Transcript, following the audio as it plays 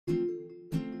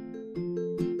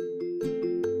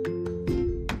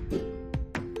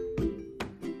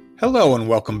Hello and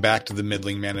welcome back to the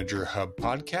Middling Manager Hub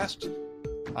podcast.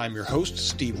 I'm your host,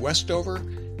 Steve Westover,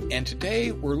 and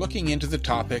today we're looking into the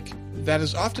topic that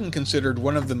is often considered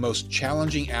one of the most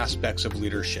challenging aspects of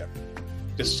leadership: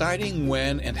 deciding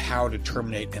when and how to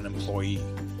terminate an employee.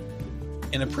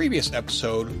 In a previous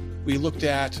episode, we looked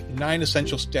at 9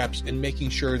 essential steps in making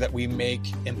sure that we make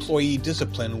employee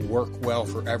discipline work well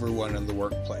for everyone in the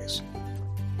workplace.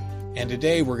 And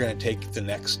today we're going to take the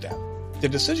next step. The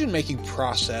decision-making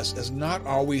process is not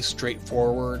always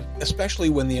straightforward, especially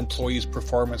when the employee's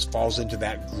performance falls into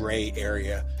that gray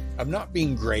area of not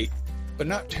being great, but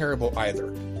not terrible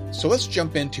either. So let's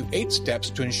jump into 8 steps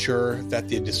to ensure that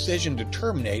the decision to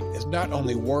terminate is not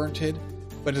only warranted,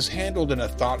 but is handled in a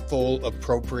thoughtful,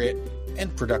 appropriate,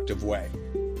 and productive way.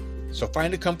 So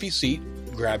find a comfy seat,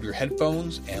 grab your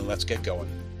headphones, and let's get going.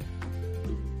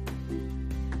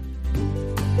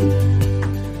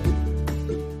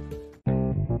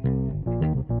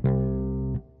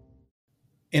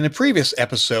 In a previous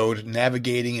episode,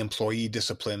 Navigating Employee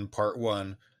Discipline Part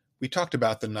 1, we talked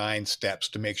about the 9 steps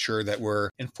to make sure that we're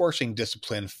enforcing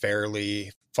discipline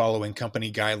fairly, following company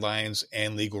guidelines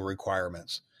and legal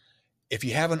requirements. If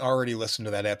you haven't already listened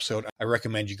to that episode, I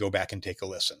recommend you go back and take a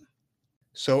listen.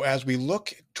 So as we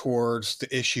look towards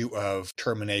the issue of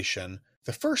termination,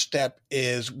 the first step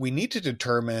is we need to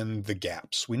determine the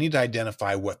gaps. We need to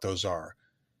identify what those are.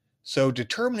 So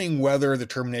determining whether the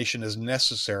termination is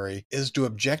necessary is to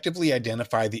objectively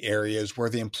identify the areas where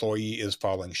the employee is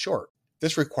falling short.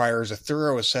 This requires a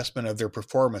thorough assessment of their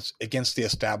performance against the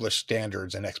established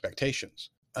standards and expectations.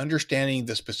 Understanding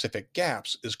the specific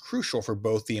gaps is crucial for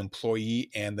both the employee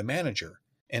and the manager.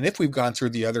 And if we've gone through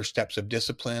the other steps of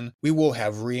discipline, we will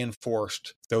have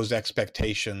reinforced those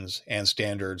expectations and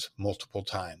standards multiple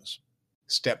times.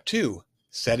 Step 2.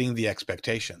 Setting the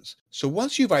expectations. So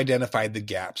once you've identified the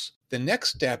gaps, the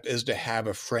next step is to have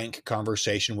a frank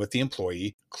conversation with the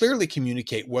employee, clearly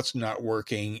communicate what's not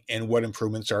working and what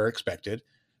improvements are expected.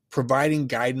 Providing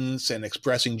guidance and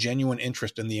expressing genuine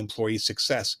interest in the employee's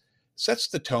success sets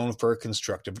the tone for a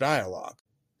constructive dialogue.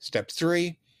 Step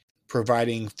 3,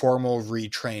 providing formal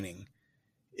retraining.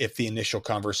 If the initial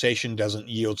conversation doesn't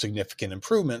yield significant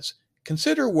improvements,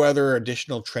 consider whether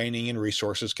additional training and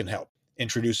resources can help.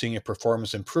 Introducing a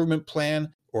performance improvement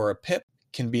plan or a PIP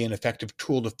can be an effective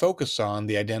tool to focus on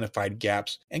the identified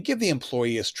gaps and give the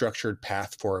employee a structured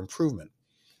path for improvement.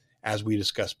 As we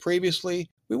discussed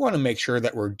previously, we want to make sure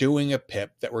that we're doing a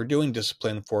PIP, that we're doing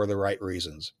discipline for the right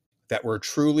reasons, that we're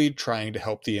truly trying to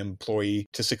help the employee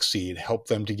to succeed, help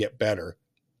them to get better.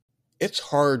 It's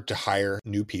hard to hire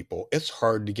new people. It's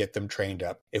hard to get them trained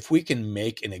up. If we can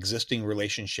make an existing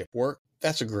relationship work,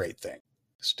 that's a great thing.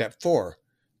 Step 4.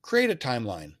 Create a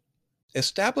timeline.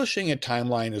 Establishing a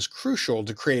timeline is crucial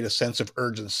to create a sense of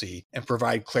urgency and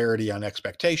provide clarity on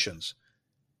expectations.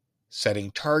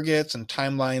 Setting targets and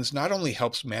timelines not only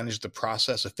helps manage the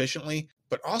process efficiently,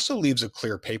 but also leaves a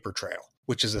clear paper trail,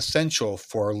 which is essential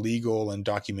for legal and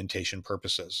documentation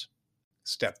purposes.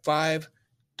 Step 5.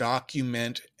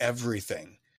 Document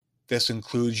everything. This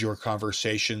includes your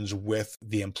conversations with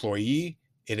the employee.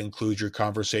 It includes your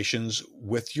conversations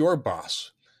with your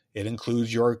boss. It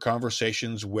includes your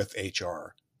conversations with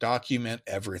HR. Document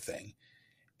everything.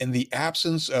 In the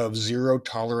absence of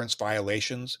zero-tolerance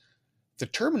violations, the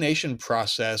termination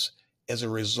process is a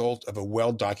result of a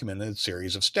well-documented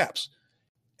series of steps.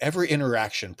 Every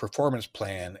interaction, performance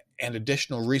plan, and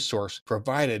additional resource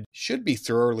provided should be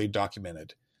thoroughly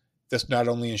documented. This not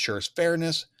only ensures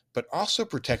fairness, but also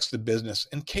protects the business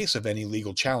in case of any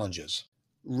legal challenges.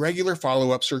 Regular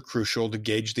follow-ups are crucial to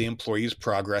gauge the employee's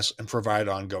progress and provide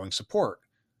ongoing support.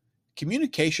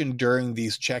 Communication during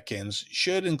these check-ins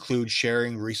should include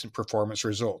sharing recent performance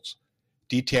results,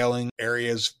 detailing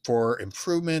areas for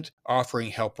improvement,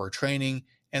 offering help or training,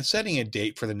 and setting a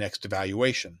date for the next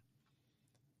evaluation.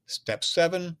 Step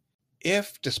 7.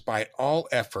 If, despite all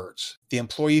efforts, the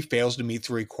employee fails to meet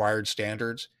the required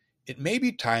standards, it may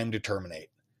be time to terminate.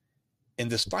 In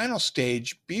this final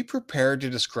stage, be prepared to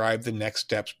describe the next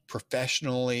steps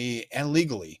professionally and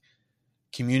legally.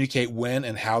 Communicate when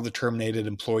and how the terminated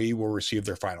employee will receive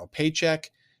their final paycheck,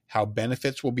 how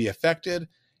benefits will be affected,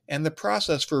 and the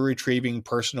process for retrieving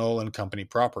personal and company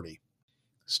property.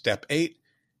 Step 8.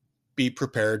 Be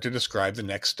prepared to describe the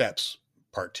next steps.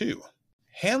 Part 2.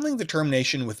 Handling the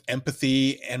termination with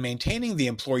empathy and maintaining the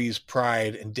employee's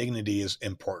pride and dignity is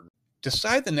important.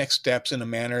 Decide the next steps in a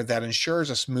manner that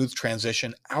ensures a smooth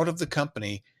transition out of the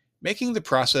company, making the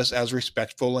process as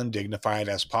respectful and dignified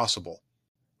as possible.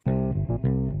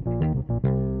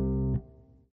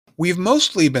 We've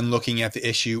mostly been looking at the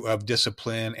issue of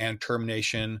discipline and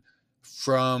termination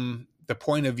from the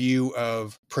point of view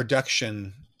of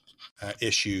production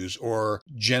issues or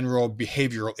general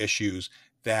behavioral issues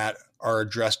that are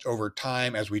addressed over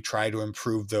time as we try to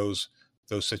improve those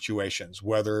situations,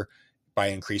 whether by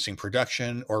increasing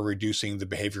production or reducing the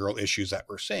behavioral issues that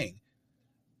we're seeing.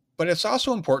 But it's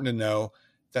also important to know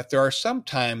that there are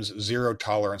sometimes zero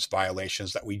tolerance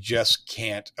violations that we just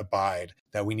can't abide,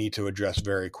 that we need to address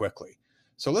very quickly.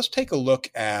 So let's take a look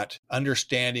at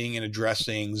understanding and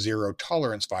addressing zero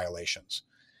tolerance violations.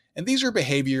 And these are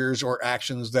behaviors or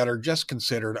actions that are just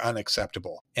considered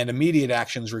unacceptable and immediate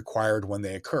actions required when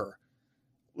they occur.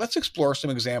 Let's explore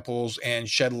some examples and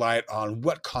shed light on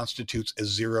what constitutes a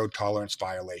zero tolerance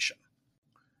violation.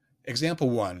 Example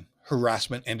 1,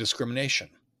 harassment and discrimination.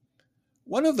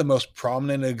 One of the most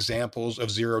prominent examples of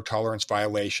zero tolerance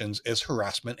violations is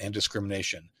harassment and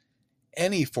discrimination.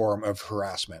 Any form of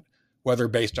harassment, whether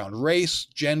based on race,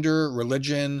 gender,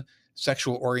 religion,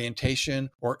 sexual orientation,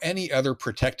 or any other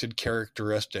protected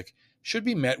characteristic, should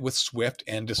be met with swift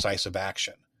and decisive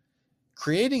action.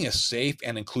 Creating a safe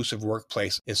and inclusive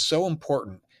workplace is so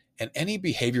important, and any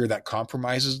behavior that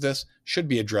compromises this should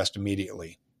be addressed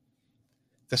immediately.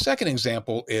 The second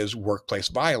example is workplace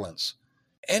violence.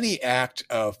 Any act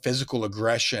of physical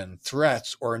aggression,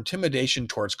 threats, or intimidation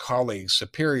towards colleagues,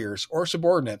 superiors, or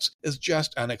subordinates is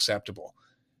just unacceptable.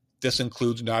 This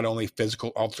includes not only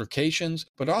physical altercations,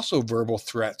 but also verbal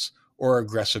threats or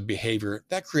aggressive behavior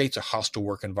that creates a hostile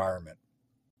work environment.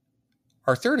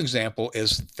 Our third example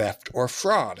is theft or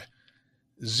fraud.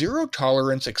 Zero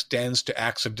tolerance extends to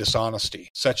acts of dishonesty,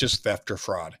 such as theft or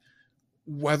fraud.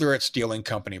 Whether it's stealing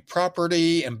company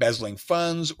property, embezzling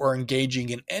funds, or engaging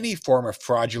in any form of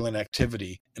fraudulent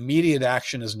activity, immediate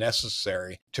action is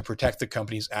necessary to protect the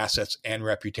company's assets and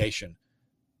reputation.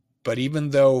 But even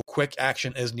though quick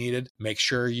action is needed, make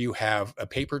sure you have a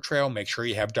paper trail, make sure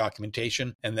you have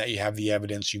documentation, and that you have the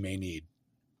evidence you may need.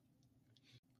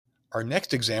 Our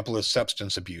next example is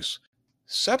substance abuse.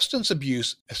 Substance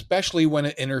abuse, especially when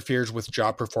it interferes with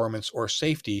job performance or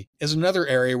safety, is another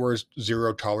area where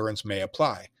zero tolerance may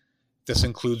apply. This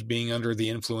includes being under the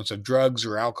influence of drugs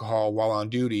or alcohol while on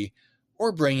duty,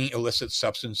 or bringing illicit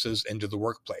substances into the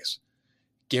workplace.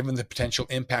 Given the potential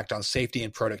impact on safety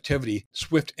and productivity,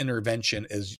 swift intervention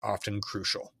is often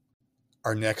crucial.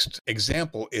 Our next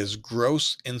example is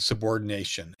gross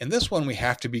insubordination. And this one we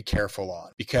have to be careful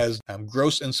on because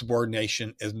gross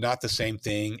insubordination is not the same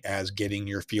thing as getting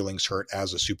your feelings hurt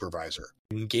as a supervisor.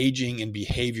 Engaging in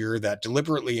behavior that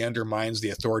deliberately undermines the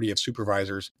authority of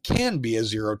supervisors can be a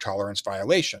zero tolerance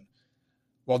violation.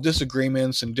 While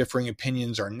disagreements and differing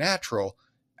opinions are natural,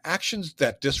 actions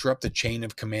that disrupt the chain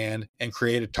of command and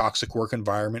create a toxic work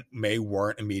environment may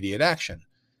warrant immediate action.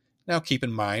 Now, keep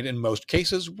in mind, in most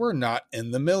cases, we're not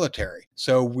in the military,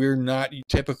 so we're not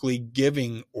typically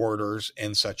giving orders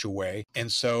in such a way,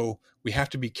 and so we have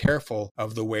to be careful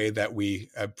of the way that we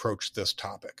approach this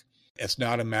topic. It's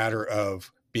not a matter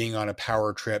of being on a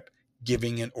power trip,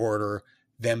 giving an order,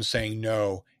 them saying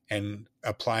no, and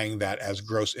applying that as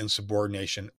gross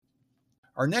insubordination.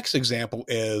 Our next example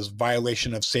is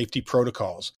violation of safety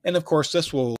protocols, and of course,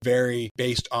 this will vary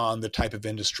based on the type of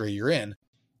industry you're in.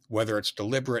 Whether it's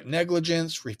deliberate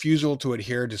negligence, refusal to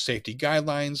adhere to safety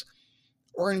guidelines,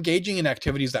 or engaging in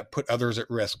activities that put others at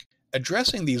risk,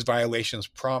 addressing these violations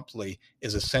promptly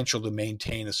is essential to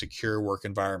maintain a secure work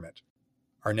environment.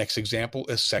 Our next example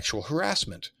is sexual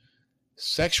harassment.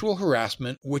 Sexual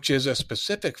harassment, which is a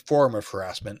specific form of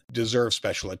harassment, deserves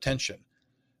special attention.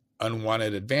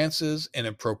 Unwanted advances,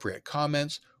 inappropriate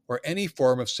comments, or any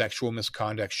form of sexual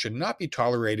misconduct should not be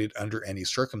tolerated under any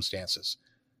circumstances.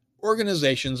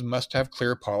 Organizations must have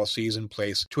clear policies in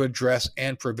place to address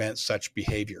and prevent such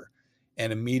behavior,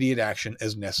 and immediate action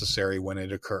is necessary when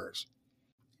it occurs.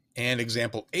 And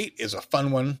example 8 is a fun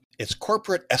one. It's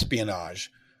corporate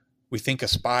espionage. We think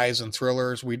of spies and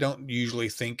thrillers. We don't usually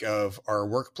think of our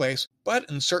workplace, but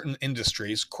in certain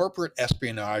industries, corporate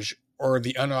espionage or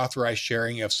the unauthorized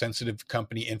sharing of sensitive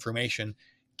company information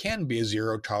can be a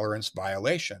zero tolerance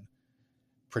violation.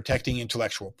 Protecting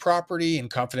intellectual property and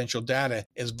confidential data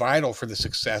is vital for the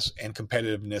success and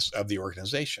competitiveness of the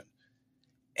organization.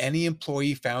 Any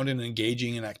employee found in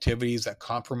engaging in activities that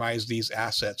compromise these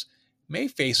assets may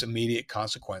face immediate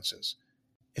consequences.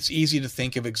 It's easy to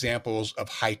think of examples of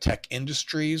high-tech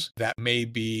industries that may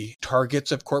be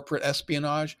targets of corporate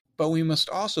espionage, but we must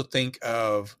also think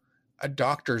of a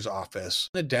doctor's office,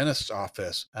 a dentist's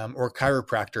office, or a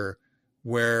chiropractor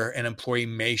where an employee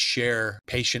may share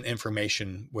patient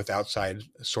information with outside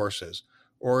sources,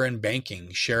 or in banking,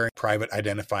 sharing private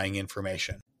identifying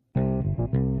information.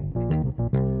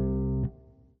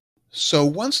 So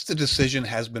once the decision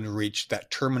has been reached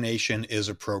that termination is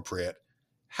appropriate,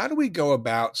 how do we go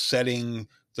about setting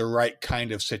the right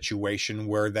kind of situation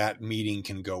where that meeting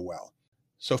can go well?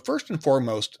 So first and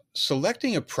foremost,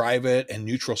 selecting a private and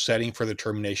neutral setting for the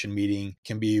termination meeting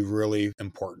can be really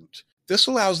important. This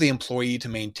allows the employee to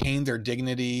maintain their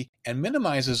dignity and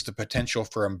minimizes the potential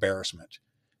for embarrassment.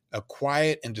 A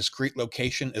quiet and discreet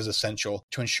location is essential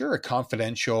to ensure a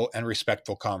confidential and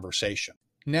respectful conversation.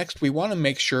 Next, we want to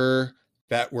make sure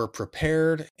that we're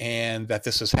prepared and that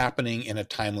this is happening in a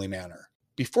timely manner.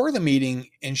 Before the meeting,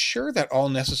 ensure that all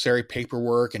necessary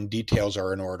paperwork and details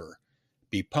are in order.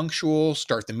 Be punctual,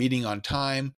 start the meeting on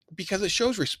time, because it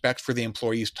shows respect for the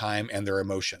employee's time and their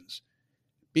emotions.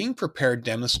 Being prepared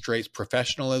demonstrates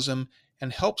professionalism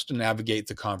and helps to navigate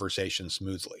the conversation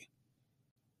smoothly.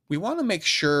 We want to make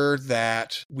sure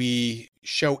that we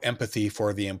show empathy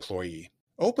for the employee.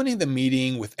 Opening the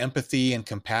meeting with empathy and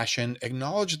compassion,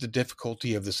 acknowledge the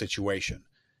difficulty of the situation,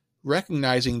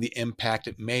 recognizing the impact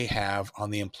it may have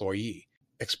on the employee.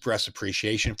 Express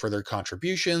appreciation for their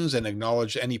contributions and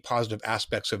acknowledge any positive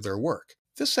aspects of their work.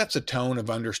 This sets a tone of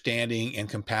understanding and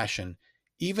compassion,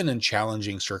 even in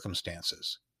challenging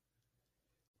circumstances.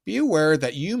 Be aware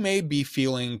that you may be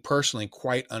feeling personally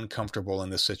quite uncomfortable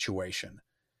in this situation.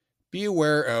 Be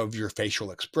aware of your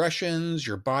facial expressions,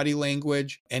 your body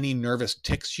language, any nervous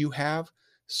tics you have.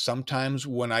 Sometimes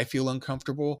when I feel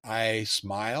uncomfortable, I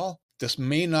smile. This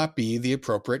may not be the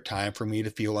appropriate time for me to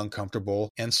feel uncomfortable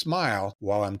and smile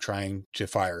while I'm trying to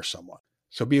fire someone.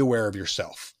 So be aware of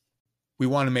yourself. We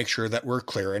want to make sure that we're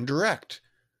clear and direct.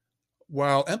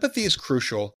 While empathy is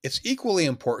crucial, it's equally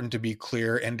important to be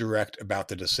clear and direct about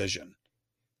the decision.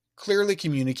 Clearly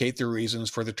communicate the reasons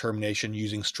for the termination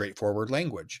using straightforward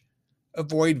language.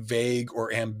 Avoid vague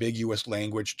or ambiguous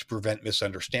language to prevent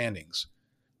misunderstandings.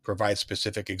 Provide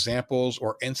specific examples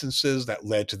or instances that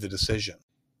led to the decision.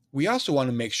 We also want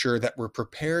to make sure that we're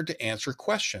prepared to answer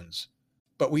questions,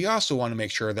 but we also want to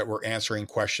make sure that we're answering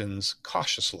questions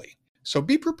cautiously. So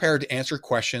be prepared to answer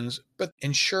questions, but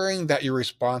ensuring that your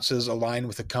responses align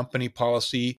with the company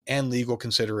policy and legal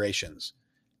considerations.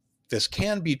 This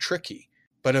can be tricky,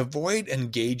 but avoid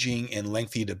engaging in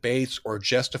lengthy debates or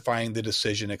justifying the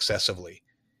decision excessively.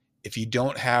 If you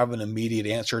don't have an immediate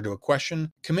answer to a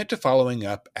question, commit to following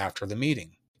up after the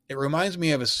meeting. It reminds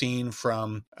me of a scene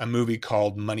from a movie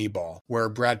called Moneyball, where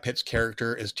Brad Pitt's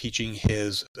character is teaching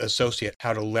his associate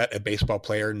how to let a baseball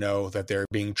player know that they're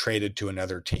being traded to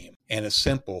another team. And it's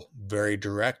simple, very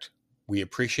direct. We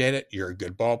appreciate it. You're a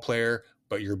good ball player,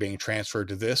 but you're being transferred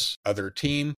to this other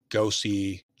team. Go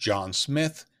see John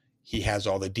Smith. He has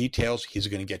all the details. He's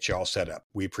going to get you all set up.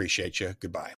 We appreciate you.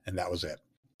 Goodbye. And that was it.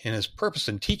 And his purpose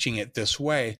in teaching it this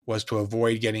way was to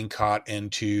avoid getting caught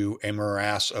into a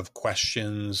morass of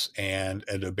questions and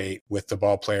a debate with the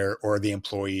ball player or the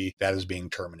employee that is being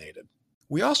terminated.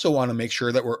 We also want to make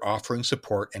sure that we're offering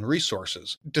support and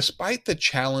resources. Despite the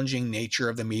challenging nature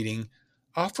of the meeting,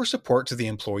 offer support to the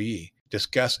employee.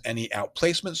 Discuss any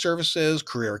outplacement services,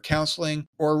 career counseling,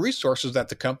 or resources that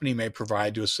the company may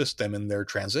provide to assist them in their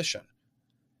transition.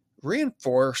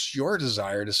 Reinforce your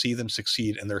desire to see them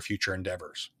succeed in their future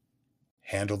endeavors.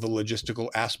 Handle the logistical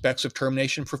aspects of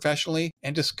termination professionally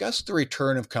and discuss the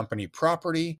return of company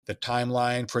property, the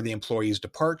timeline for the employee's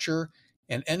departure,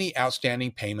 and any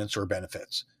outstanding payments or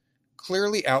benefits.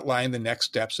 Clearly outline the next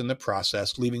steps in the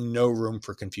process, leaving no room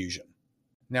for confusion.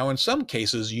 Now, in some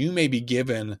cases, you may be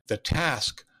given the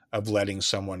task of letting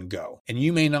someone go, and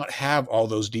you may not have all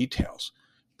those details.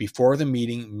 Before the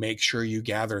meeting, make sure you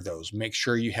gather those. Make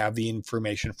sure you have the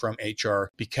information from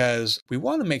HR, because we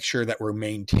want to make sure that we're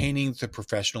maintaining the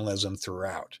professionalism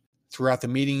throughout. Throughout the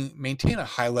meeting, maintain a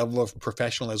high level of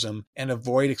professionalism and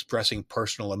avoid expressing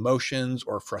personal emotions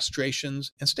or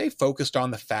frustrations, and stay focused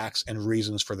on the facts and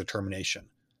reasons for the termination.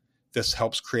 This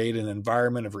helps create an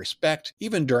environment of respect,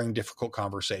 even during difficult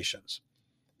conversations.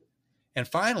 And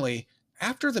finally,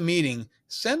 after the meeting,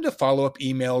 send a follow-up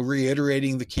email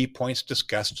reiterating the key points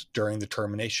discussed during the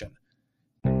termination.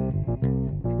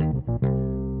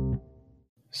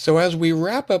 So as we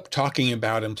wrap up talking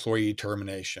about employee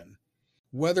termination,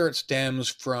 whether it stems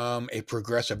from a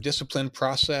progressive discipline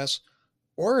process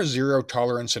or a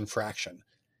zero-tolerance infraction,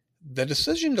 the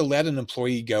decision to let an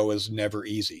employee go is never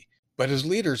easy. But as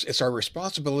leaders, it's our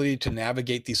responsibility to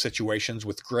navigate these situations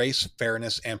with grace,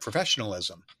 fairness, and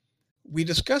professionalism. We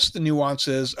discussed the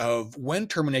nuances of when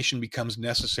termination becomes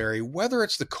necessary, whether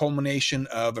it's the culmination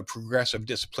of a progressive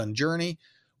discipline journey,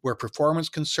 where performance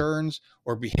concerns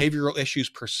or behavioral issues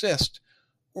persist,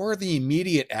 or the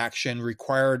immediate action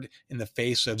required in the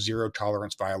face of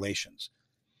zero-tolerance violations.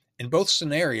 In both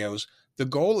scenarios, The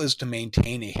goal is to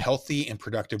maintain a healthy and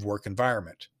productive work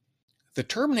environment. The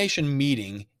termination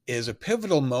meeting is a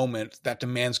pivotal moment that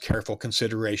demands careful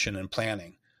consideration and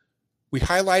planning. We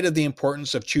highlighted the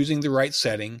importance of choosing the right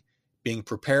setting, being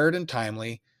prepared and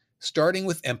timely, starting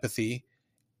with empathy,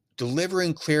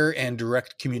 delivering clear and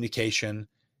direct communication,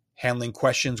 handling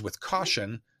questions with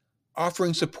caution,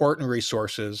 offering support and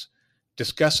resources,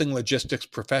 discussing logistics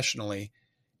professionally,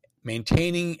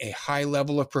 maintaining a high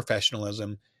level of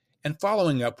professionalism, and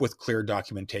following up with clear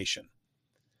documentation.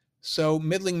 So,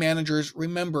 middling managers,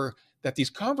 remember that these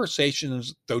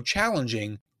conversations, though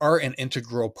challenging, are an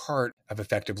integral part of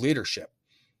effective leadership.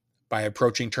 By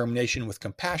approaching termination with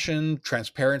compassion,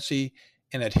 transparency,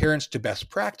 and adherence to best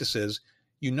practices,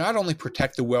 you not only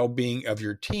protect the well-being of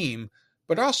your team,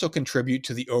 but also contribute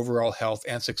to the overall health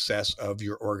and success of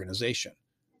your organization.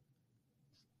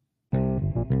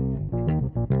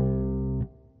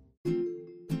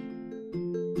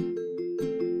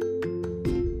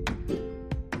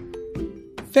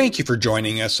 Thank you for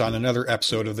joining us on another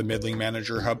episode of the Middling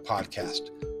Manager Hub podcast.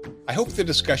 I hope the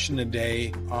discussion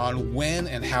today on when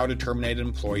and how to terminate an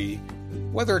employee,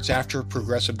 whether it's after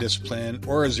progressive discipline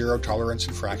or a zero-tolerance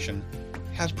infraction,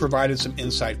 has provided some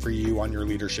insight for you on your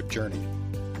leadership journey.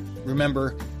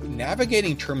 Remember,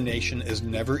 navigating termination is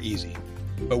never easy,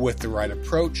 but with the right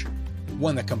approach,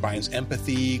 one that combines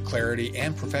empathy, clarity,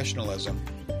 and professionalism,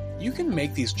 you can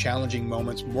make these challenging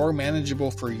moments more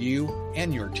manageable for you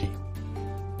and your team.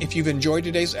 If you've enjoyed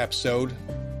today's episode,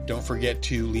 don't forget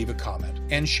to leave a comment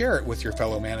and share it with your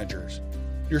fellow managers.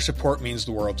 Your support means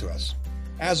the world to us.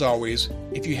 As always,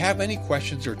 if you have any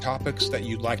questions or topics that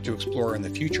you'd like to explore in the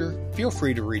future, feel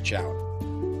free to reach out.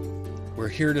 We're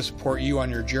here to support you on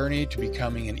your journey to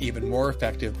becoming an even more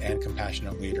effective and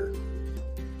compassionate leader.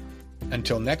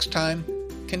 Until next time,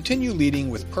 continue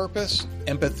leading with purpose,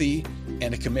 empathy,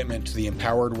 and a commitment to the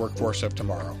empowered workforce of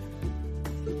tomorrow.